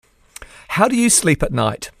How do you sleep at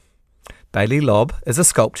night? Bailee Lobb is a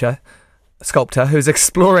sculptor who's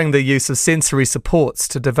exploring the use of sensory supports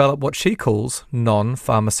to develop what she calls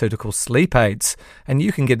non-pharmaceutical sleep aids. And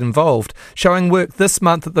you can get involved. Showing work this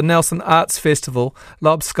month at the Nelson Arts Festival,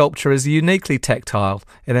 Lobb's sculpture is uniquely tactile.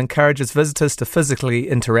 It encourages visitors to physically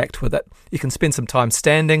interact with it. You can spend some time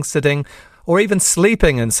standing, sitting, or even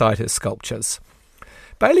sleeping inside her sculptures.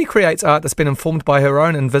 Bailee creates art that's been informed by her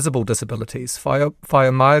own invisible disabilities,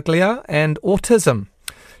 fibromyalgia and autism.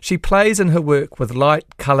 She plays in her work with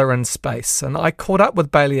light, colour and space, and I caught up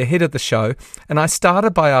with Bailee ahead of the show, and I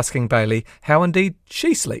started by asking Bailee how indeed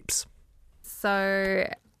she sleeps. So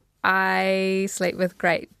I sleep with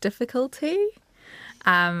great difficulty.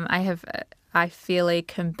 I have a fairly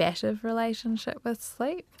combative relationship with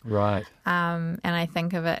sleep. Right. And I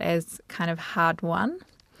think of it as kind of hard won.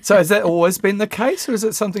 So has that always been the case, or is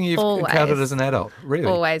it something you've encountered as an adult? Really?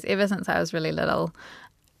 Always, ever since I was really little.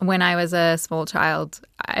 When I was a small child,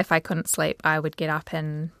 if I couldn't sleep, I would get up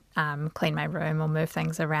and clean my room or move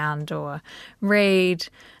things around or read.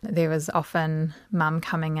 There was often mum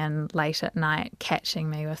coming in late at night, catching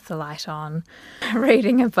me with the light on,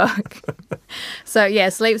 reading a book. So yeah,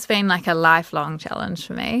 sleep's been like a lifelong challenge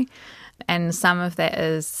for me. And some of that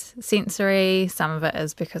is sensory, some of it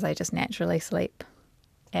is because I just naturally sleep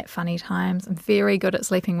at funny times. I'm very good at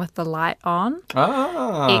sleeping with the light on.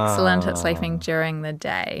 Excellent at sleeping during the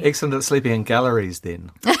day. Excellent at sleeping in galleries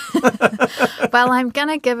then. Well, I'm going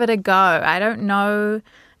to give it a go. I don't know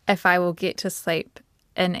if I will get to sleep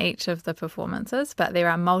in each of the performances, but there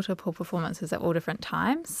are multiple performances at all different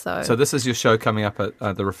times. So this is your show coming up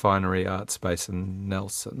at the Refinery Art Space in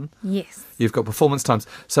Nelson. Yes. You've got performance times.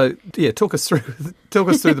 So yeah, talk us through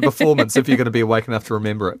the performance if you're going to be awake enough to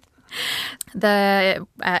remember it. The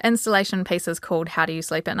installation piece is called How Do You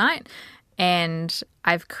Sleep at Night? And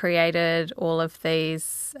I've created all of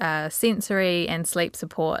these sensory and sleep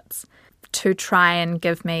supports to try and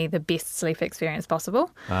give me the best sleep experience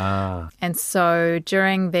possible. And so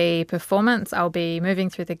during the performance, I'll be moving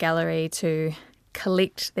through the gallery to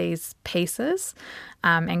collect these pieces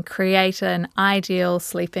and create an ideal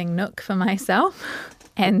sleeping nook for myself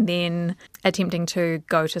and then attempting to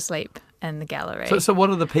go to sleep in the gallery. So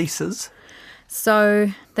what are the pieces?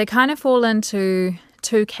 So they kind of fall into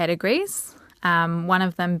two categories, one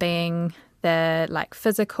of them being the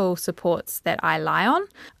physical supports that I lie on.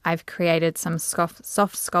 I've created some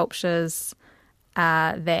soft sculptures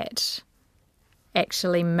that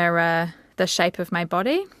actually mirror the shape of my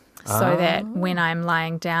body so that when I'm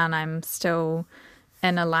lying down, I'm still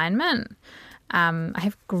in alignment. I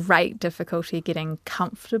have great difficulty getting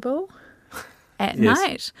comfortable at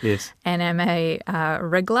night. Yes. And I'm a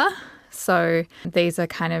wriggler. So these are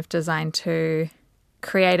kind of designed to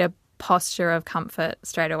create a posture of comfort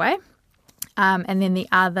straight away. And then the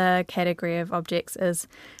other category of objects is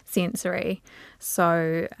sensory.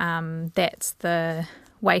 So that's the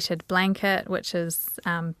weighted blanket, which is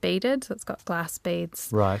beaded. So it's got glass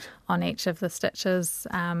beads on each of the stitches.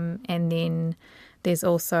 And then there's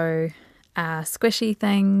also squishy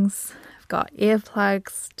things. I've got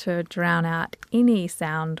earplugs to drown out any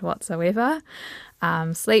sound whatsoever.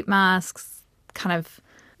 Sleep masks, kind of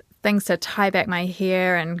things to tie back my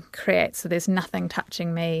hair and create so there's nothing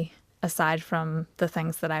touching me aside from the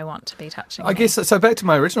things that I want to be touching. I guess so. Back to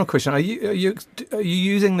my original question: Are you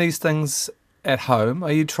using these things at home?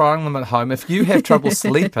 Are you trying them at home? If you have trouble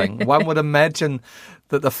sleeping, one would imagine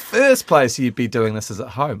that the first place you'd be doing this is at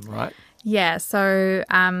home, right? Yeah. So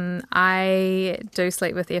I do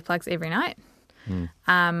sleep with earplugs every night.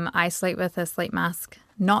 I sleep with a sleep mask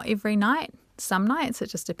not every night. Some nights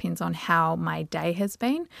it just depends on how my day has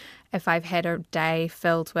been. If I've had a day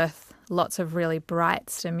filled with lots of really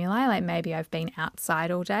bright stimuli, like maybe I've been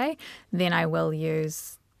outside all day, then I will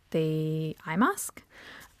use the eye mask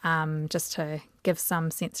just to give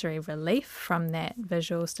some sensory relief from that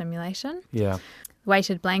visual stimulation. Yeah.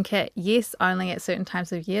 Weighted blanket, yes, only at certain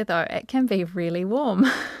times of year, though it can be really warm.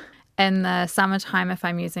 In the summertime, if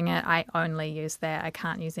I'm using it, I only use that. I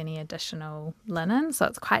can't use any additional linen, so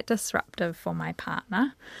it's quite disruptive for my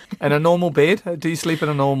partner. And a normal bed? Do you sleep in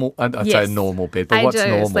a normal... I'd say a normal bed, but what's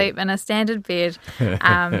normal? I do sleep in a standard bed,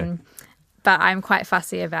 but I'm quite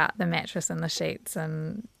fussy about the mattress and the sheets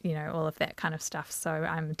and, all of that kind of stuff. So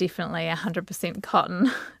I'm definitely 100%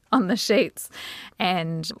 cotton on the sheets.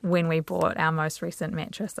 And when we bought our most recent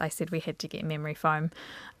mattress, I said we had to get memory foam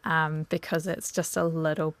because it's just a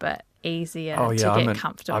little bit easier to get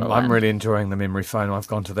comfortable. I'm really enjoying the memory foam. I've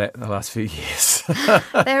gone to that in the last few years.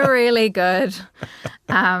 They're really good.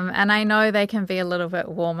 And I know they can be a little bit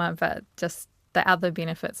warmer, but just the other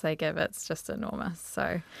benefits they give, it's just enormous.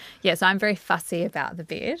 So, yeah, so I'm very fussy about the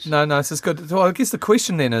bed. No, this is good. So I guess the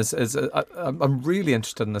question then is I'm really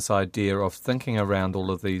interested in this idea of thinking around all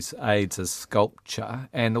of these aids as sculpture,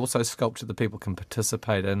 and also sculpture that people can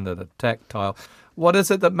participate in that are tactile. What is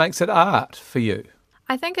it that makes it art for you?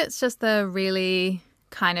 I think it's just a really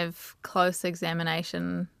kind of close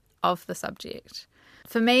examination of the subject.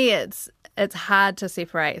 For me, it's hard to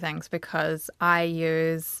separate things because I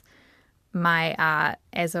use my art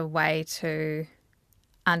as a way to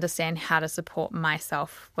understand how to support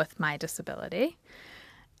myself with my disability,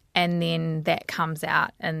 and then that comes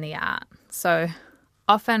out in the art. So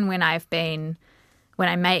often when I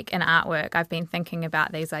make an artwork, I've been thinking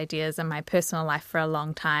about these ideas in my personal life for a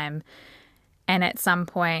long time, and at some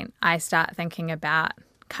point I start thinking about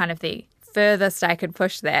kind of the furthest I could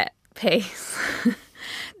push that piece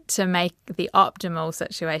to make the optimal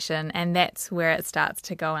situation, and that's where it starts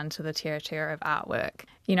to go into the territory of artwork.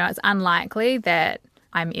 You know, it's unlikely that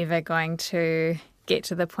I'm ever going to get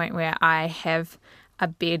to the point where I have a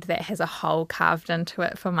bed that has a hole carved into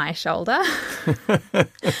it for my shoulder.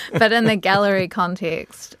 But in the gallery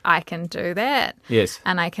context, I can do that. Yes.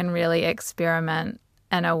 And I can really experiment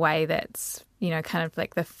in a way that's, you know, kind of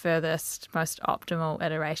like the furthest, most optimal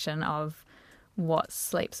iteration of what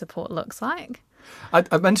sleep support looks like.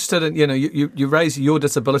 I'm interested in, you raise your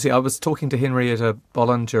disability. I was talking to Henrietta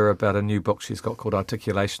Bollinger about a new book she's got called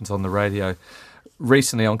Articulations on the Radio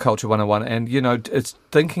recently on Culture 101. And, it's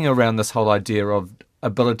thinking around this whole idea of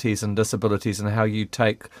abilities and disabilities and how you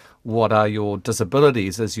take what are your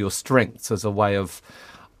disabilities as your strengths as a way of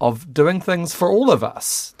doing things for all of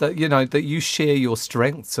us, that you share your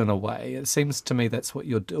strengths in a way. It seems to me that's what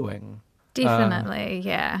you're doing. Definitely,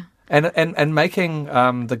 yeah. And making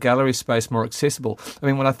the gallery space more accessible. I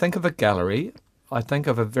mean, when I think of a gallery, I think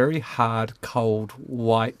of a very hard, cold,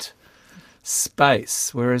 white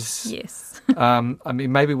space. Whereas, yes. I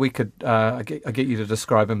mean, maybe we could I get you to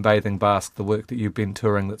describe in Bathing Basque the work that you've been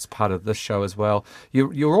touring that's part of this show as well.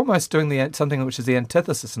 You're almost doing something which is the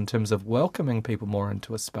antithesis in terms of welcoming people more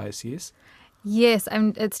into a space, yes? Yes,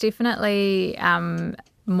 it's definitely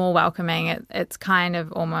more welcoming. It's kind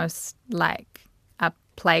of almost like a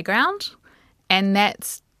playground, and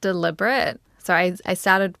that's deliberate. So I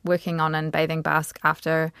started working on in Bathing Basque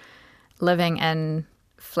after living in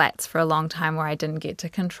flats for a long time where I didn't get to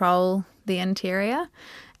control the interior,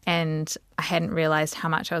 and I hadn't realised how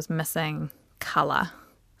much I was missing colour.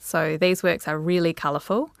 So these works are really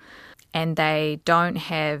colourful, and they don't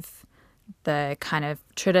have the kind of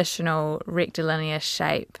traditional rectilinear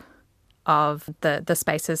shape of the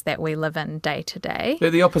spaces that we live in day to day.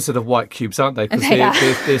 They're the opposite of white cubes, aren't they?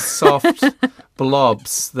 Because they're soft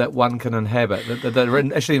blobs that one can inhabit.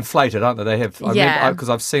 They're actually inflated, aren't they? They have, because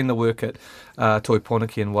I've seen the work at Toi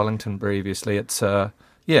Poniki in Wellington previously. It's they're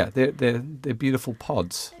beautiful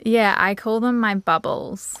pods. Yeah, I call them my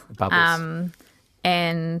bubbles. Bubbles.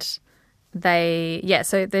 And so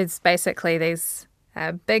there's basically these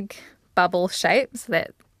big bubble shapes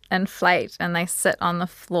that inflate, and they sit on the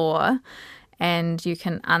floor, and you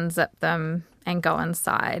can unzip them and go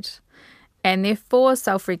inside. And they're for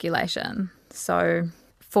self-regulation. So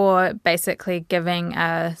for basically giving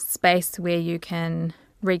a space where you can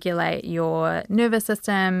regulate your nervous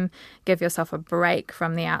system, give yourself a break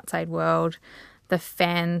from the outside world. The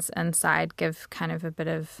fans inside give kind of a bit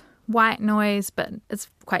of white noise, but it's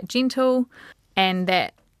quite gentle. And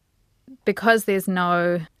that, because there's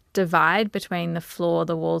no divide between the floor,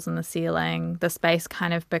 the walls and the ceiling, the space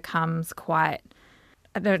kind of becomes quite,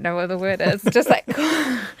 I don't know what the word is, just like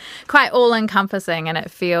quite all-encompassing, and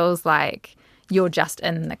it feels like you're just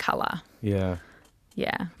in the colour. Yeah.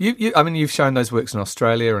 Yeah. You've shown those works in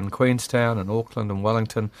Australia and Queenstown and Auckland and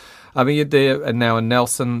Wellington. I mean, you're there and now in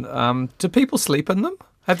Nelson. Do people sleep in them?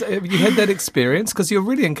 Have you had that experience? Because you're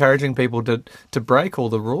really encouraging people to break all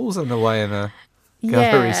the rules in a way in a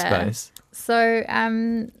gallery space. So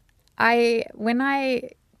when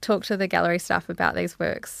I talk to the gallery staff about these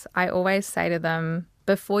works, I always say to them,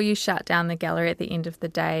 before you shut down the gallery at the end of the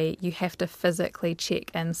day, you have to physically check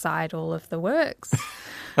inside all of the works.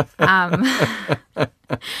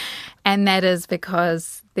 And that is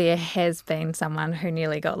because there has been someone who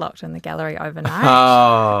nearly got locked in the gallery overnight.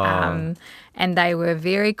 Oh. And they were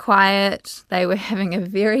very quiet. They were having a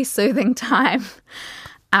very soothing time.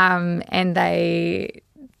 And they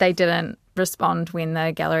didn't respond when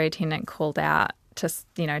the gallery attendant called out to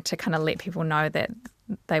kind of let people know that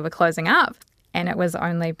they were closing up. And it was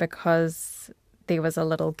only because there was a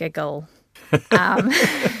little giggle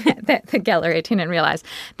that the gallery attendant realised.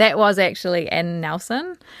 That was actually in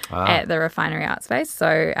Nelson at the Refinery Art Space.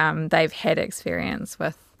 So they've had experience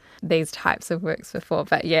with these types of works before.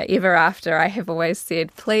 But yeah, ever after, I have always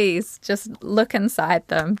said, please just look inside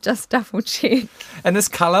them, just double check. And this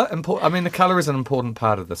colour, the colour is an important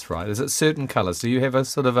part of this, right? Is it certain colours? Do you have a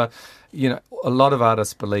sort of a lot of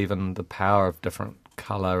artists believe in the power of different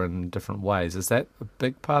colour in different ways. Is that a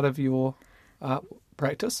big part of your art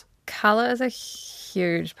practice? Colour is a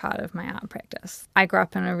huge part of my art practice. I grew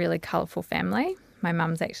up in a really colourful family. My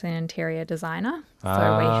mum's actually an interior designer,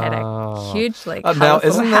 so we had a hugely colourful now,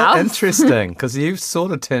 isn't house. that interesting? Because you've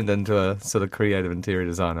sort of turned into a sort of creative interior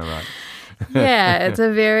designer, right? Yeah, it's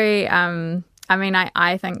a very...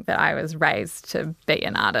 I think that I was raised to be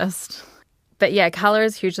an artist. But yeah, colour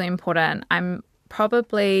is hugely important. I'm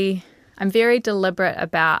very deliberate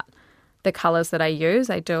about the colours that I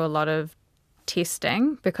use. I do a lot of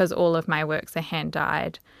testing because all of my works are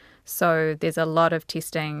hand-dyed. So there's a lot of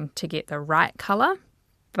testing to get the right colour,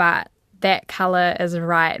 but that colour is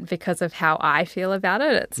right because of how I feel about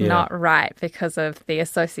it. It's not right because of the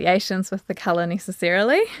associations with the colour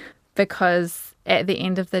necessarily, because at the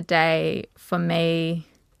end of the day, for me,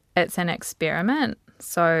 it's an experiment.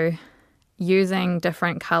 So using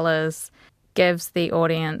different colours gives the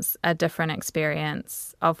audience a different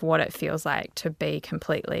experience of what it feels like to be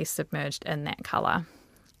completely submerged in that colour.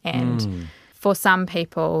 And for some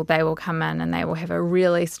people, they will come in and they will have a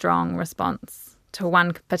really strong response to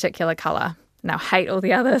one particular colour and they'll hate all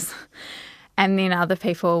the others. And then other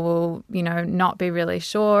people will, not be really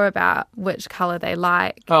sure about which colour they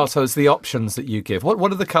like. Oh, so it's the options that you give.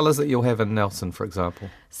 What are the colours that you'll have in Nelson, for example?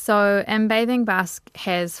 So in Bathing Basque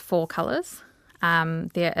has 4 colours.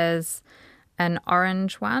 There is an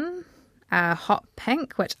orange one, a hot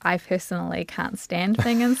pink, which I personally can't stand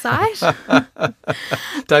being inside.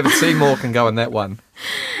 David Seymour can go in that one.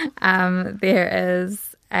 There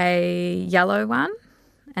is a yellow one,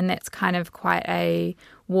 and that's kind of quite a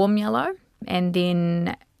warm yellow. And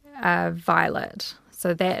then a violet.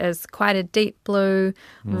 So that is quite a deep blue,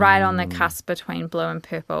 right on the cusp between blue and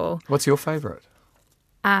purple. What's your favourite?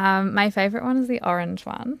 My favourite one is the orange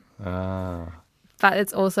one. Ah. But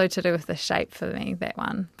it's also to do with the shape for me, that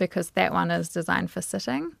one, because that one is designed for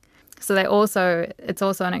sitting. So it's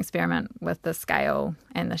also an experiment with the scale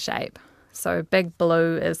and the shape. So big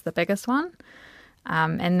blue is the biggest one.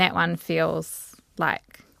 And that one feels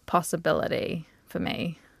like possibility for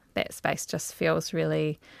me. That space just feels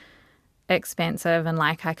really expansive and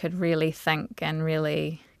like I could really think and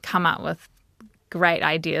really come up with great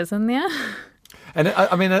ideas in there. And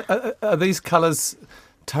are these colours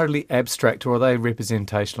totally abstract, or are they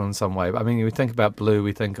representational in some way? I mean, we think about blue,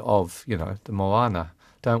 we think of, the moana,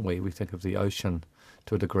 don't we? We think of the ocean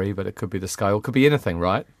to a degree, but it could be the sky, or it could be anything,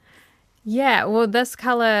 right? Yeah, well, this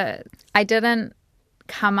colour, I didn't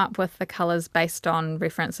come up with the colours based on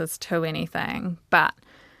references to anything, but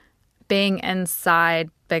being inside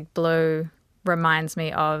Big Blue reminds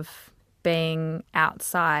me of being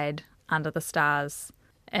outside under the stars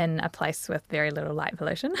in a place with very little light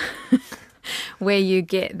pollution, where you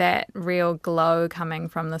get that real glow coming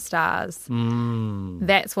from the stars.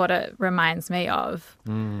 That's what it reminds me of.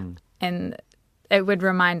 And it would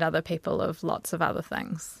remind other people of lots of other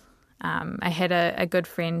things. I had a good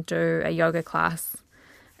friend do a yoga class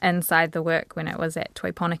inside the work when it was at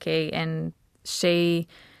Tuiponiki, and she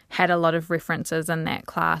had a lot of references in that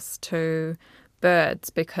class to birds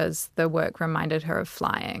because the work reminded her of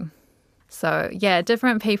flying. So, yeah,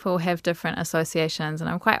 different people have different associations, and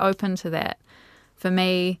I'm quite open to that. For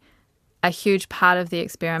me, a huge part of the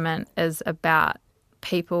experiment is about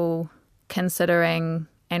people considering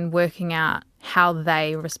and working out how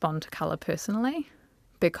they respond to colour personally,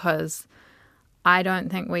 because I don't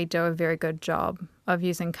think we do a very good job of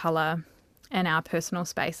using colour in our personal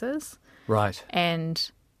spaces. Right.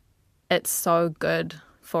 And it's so good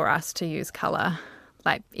for us to use colour.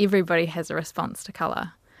 Like, everybody has a response to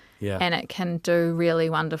colour. Yeah. And it can do really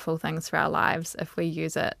wonderful things for our lives if we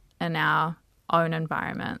use it in our own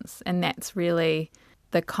environments. And that's really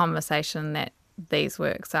the conversation that these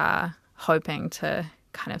works are hoping to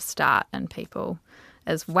kind of start in people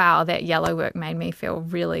is, wow, that yellow work made me feel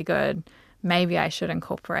really good. Maybe I should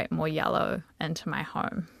incorporate more yellow into my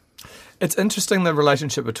home. It's interesting, the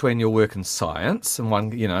relationship between your work and science, and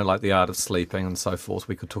one, like the art of sleeping and so forth.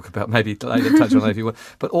 We could talk about, maybe later touch on that if you want.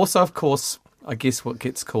 But also, of course, I guess what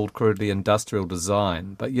gets called crudely industrial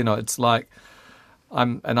design. But, it's like,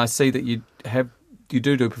 and I see that you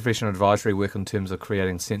do professional advisory work in terms of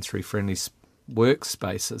creating sensory-friendly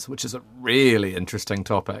workspaces, which is a really interesting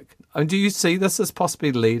topic. I mean, do you see this as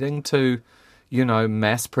possibly leading to,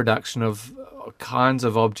 mass production of kinds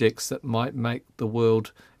of objects that might make the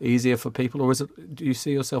world easier for people? Or do you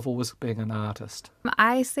see yourself always being an artist?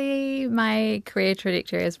 I see my career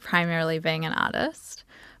trajectory as primarily being an artist,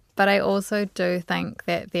 but I also do think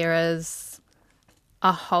that there is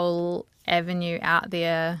a whole avenue out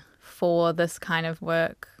there for this kind of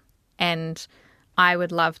work, and I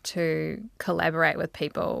would love to collaborate with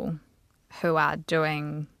people who are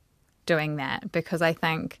doing that, because I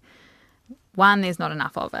think, one, there's not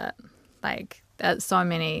enough of it. Like, so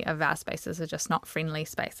many of our spaces are just not friendly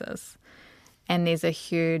spaces, and there's a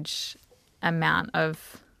huge amount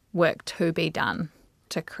of work to be done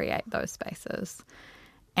to create those spaces.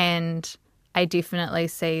 And I definitely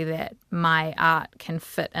see that my art can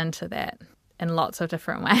fit into that in lots of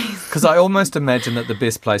different ways. Because I almost imagine that the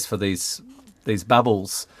best place for these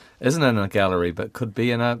bubbles isn't in a gallery, but could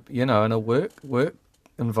be in a work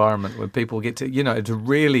environment where people get to to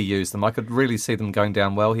really use them. I could really see them going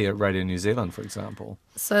down well here at Radio New Zealand, for example.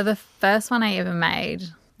 So the first one I ever made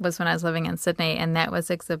was when I was living in Sydney, and that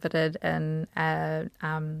was exhibited in a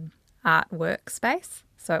art workspace.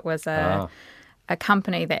 So it was a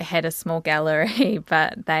company that had a small gallery,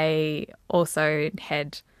 but they also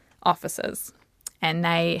had offices, and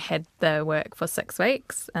they had the work for 6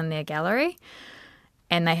 weeks in their gallery,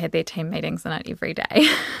 and they had their team meetings in it every day.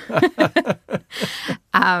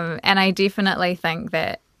 And I definitely think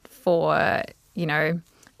that for,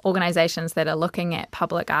 organisations that are looking at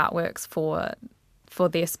public artworks for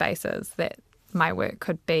their spaces, that my work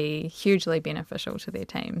could be hugely beneficial to their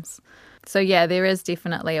teams. So yeah, there is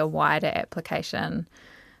definitely a wider application,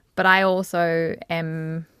 but I also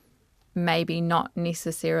am maybe not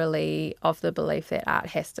necessarily of the belief that art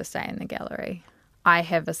has to stay in the gallery. I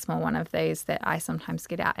have a small one of these that I sometimes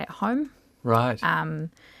get out at home. Right.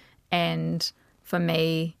 And for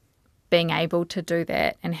me, being able to do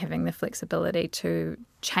that and having the flexibility to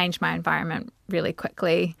change my environment really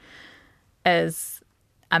quickly is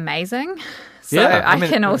amazing. So I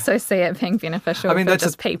can also see it being beneficial for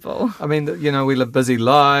just people. I mean, we live busy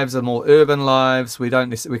lives and more urban lives. We can't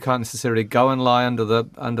necessarily go and lie under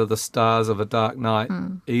the stars of a dark night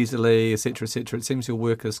easily, etc., etc. It seems your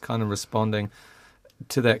work is kind of responding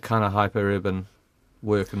to that kind of hyper-urban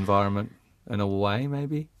work environment in a way,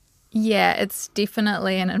 maybe? Yeah, it's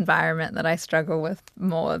definitely an environment that I struggle with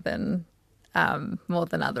more than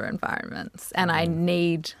other environments. And I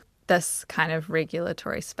need this kind of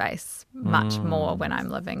regulatory space much more when I'm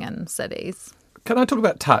living in cities. Can I talk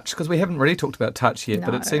about touch? Because we haven't really talked about touch yet, No.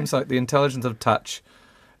 but it seems like the intelligence of touch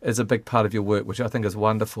is a big part of your work, which I think is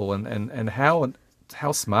wonderful. And how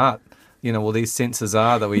smart, all these sensors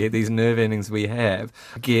are that we these nerve endings we have.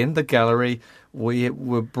 Again, the gallery, we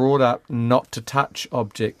were brought up not to touch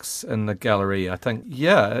objects in the gallery. I think,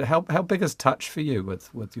 how big is touch for you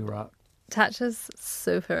with your art? Touch is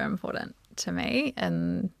super important to me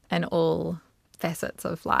in all facets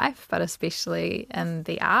of life, but especially in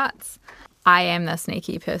the arts. I am the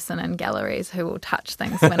sneaky person in galleries who will touch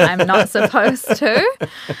things when I'm not supposed to.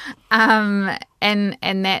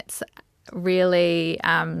 And that's really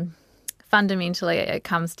fundamentally it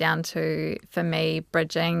comes down to, for me,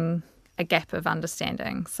 bridging a gap of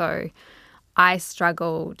understanding. So I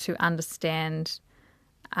struggle to understand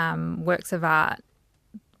works of art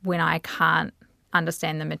when I can't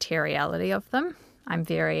understand the materiality of them. I'm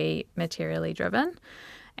very materially driven.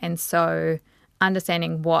 And so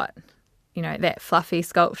understanding what, that fluffy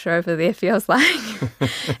sculpture over there feels like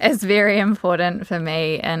is very important for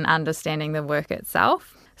me in understanding the work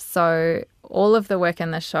itself. So all of the work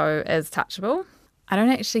in the show is touchable. I don't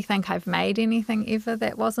actually think I've made anything ever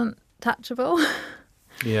that wasn't touchable.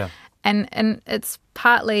 Yeah. And it's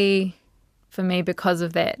partly for me because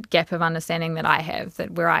of that gap of understanding that I have,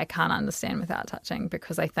 that where I can't understand without touching,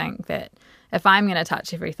 because I think that if I'm going to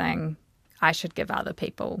touch everything, I should give other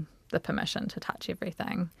people the permission to touch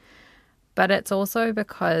everything. But it's also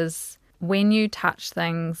because when you touch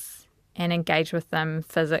things and engage with them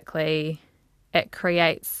physically, it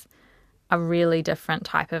creates a really different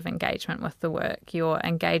type of engagement with the work. You're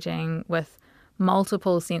engaging with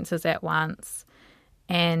multiple senses at once,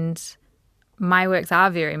 and my works are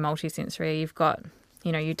very multisensory. You've got,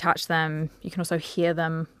 you touch them, you can also hear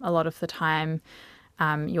them a lot of the time.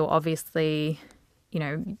 You're obviously,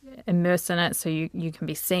 immersed in it, so you can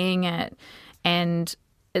be seeing it. And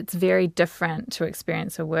it's very different to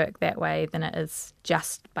experience a work that way than it is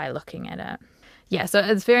just by looking at it. Yeah, so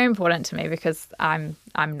it's very important to me because I'm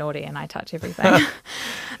naughty and I touch everything.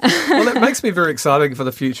 Well, it makes me very excited for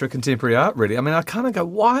the future of contemporary art, really. I mean, I kind of go,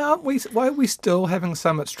 why are we still having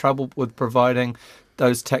so much trouble with providing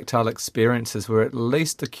those tactile experiences where at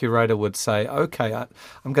least the curator would say, okay,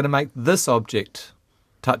 I'm going to make this object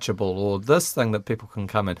touchable or this thing that people can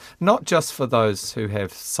come in, not just for those who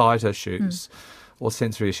have sight issues or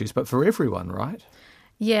sensory issues, but for everyone, right?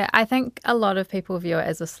 Yeah, I think a lot of people view it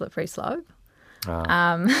as a slippery slope.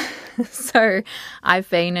 So I've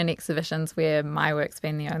been in exhibitions where my work's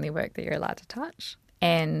been the only work that you're allowed to touch,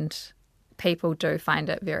 and people do find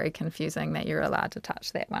it very confusing that you're allowed to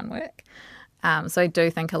touch that one work. So I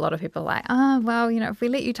do think a lot of people are like, if we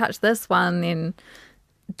let you touch this one, then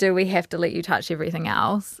do we have to let you touch everything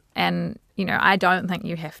else? And, I don't think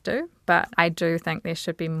you have to, but I do think there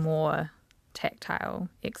should be more tactile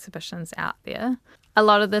exhibitions out there. A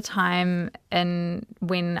lot of the time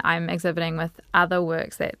when I'm exhibiting with other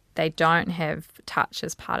works that they don't have touch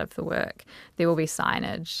as part of the work, there will be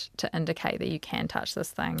signage to indicate that you can touch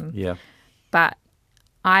this thing. Yeah. But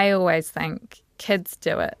I always think kids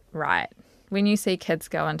do it right. When you see kids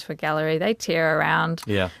go into a gallery, they tear around.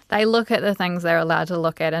 Yeah. They look at the things they're allowed to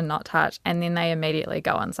look at and not touch, and then they immediately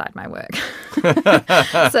go inside my work.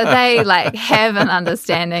 So they have an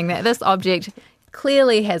understanding that this object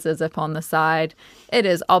clearly has a zip on the side. It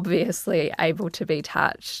is obviously able to be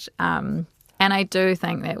touched. And I do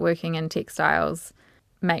think that working in textiles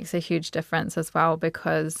makes a huge difference as well,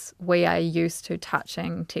 because we are used to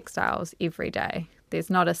touching textiles every day. There's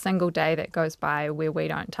not a single day that goes by where we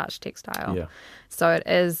don't touch textile. Yeah. So it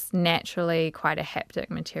is naturally quite a haptic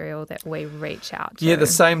material that we reach out to. Yeah, at the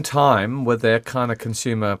same time, with our kind of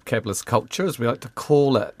consumer capitalist culture, as we like to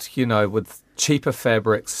call it, with cheaper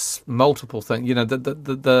fabrics, multiple things,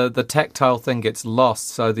 the tactile thing gets lost.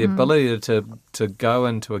 So the ability to go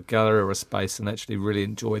into a gallery or a space and actually really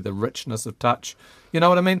enjoy the richness of touch, you know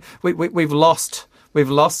what I mean? We've lost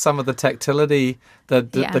some of the tactility,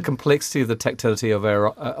 the complexity of the tactility of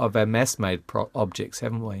our mass-made objects,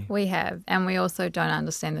 haven't we? We have, and we also don't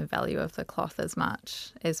understand the value of the cloth as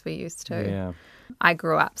much as we used to. Yeah. I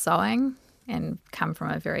grew up sewing and come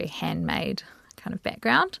from a very handmade kind of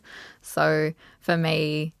background. So for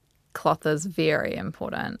me, cloth is very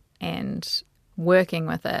important, and working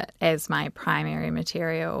with it as my primary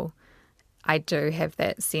material, I do have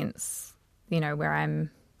that sense, where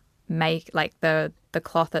I'm the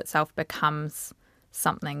cloth itself becomes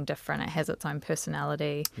something different. It has its own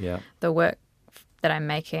personality. Yeah. The work that I'm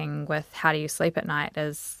making with How Do You Sleep at Night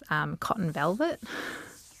is cotton velvet.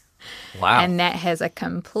 Wow. And that has a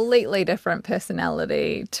completely different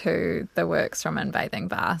personality to the works from In Bathing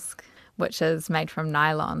Basque, which is made from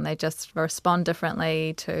nylon. They just respond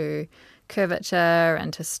differently to curvature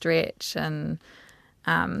and to stretch, and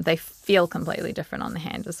they feel completely different on the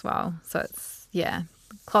hand as well. So it's,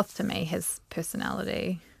 cloth to me has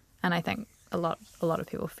personality, and I think a lot of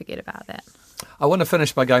people forget about that. I want to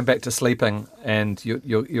finish by going back to sleeping and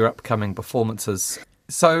your upcoming performances.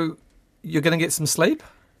 So you're going to get some sleep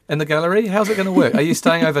in the gallery? How's it going to work? Are you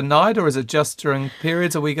staying overnight, or is it just during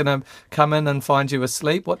periods? Are we going to come in and find you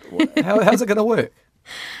asleep? How's it going to work?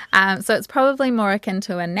 So it's probably more akin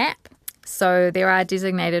to a nap. So there are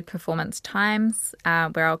designated performance times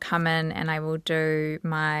where I'll come in and I will do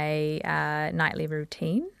my nightly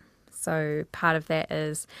routine. So part of that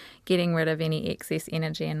is getting rid of any excess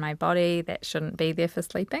energy in my body that shouldn't be there for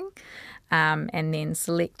sleeping, and then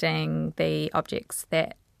selecting the objects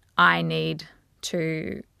that I need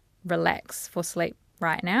to relax for sleep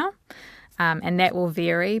right now. And that will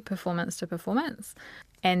vary performance to performance.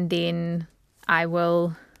 And then I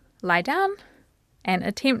will lie down and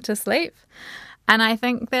attempt to sleep. And I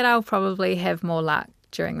think that I'll probably have more luck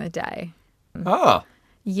during the day. Oh.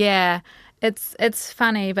 Yeah. It's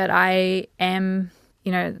funny, but I am,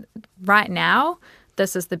 right now,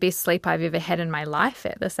 this is the best sleep I've ever had in my life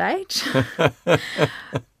at this age.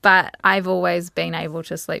 But I've always been able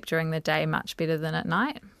to sleep during the day much better than at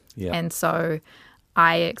night. Yeah. And so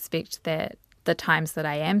I expect that the times that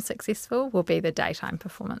I am successful will be the daytime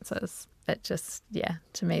performances. It just,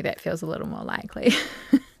 to me, that feels a little more likely.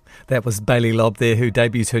 That was Bailee Lobb there, who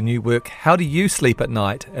debuts her new work, How Do You Sleep at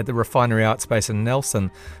Night, at the Refinery Art Space in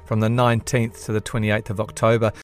Nelson from the 19th to the 28th of October.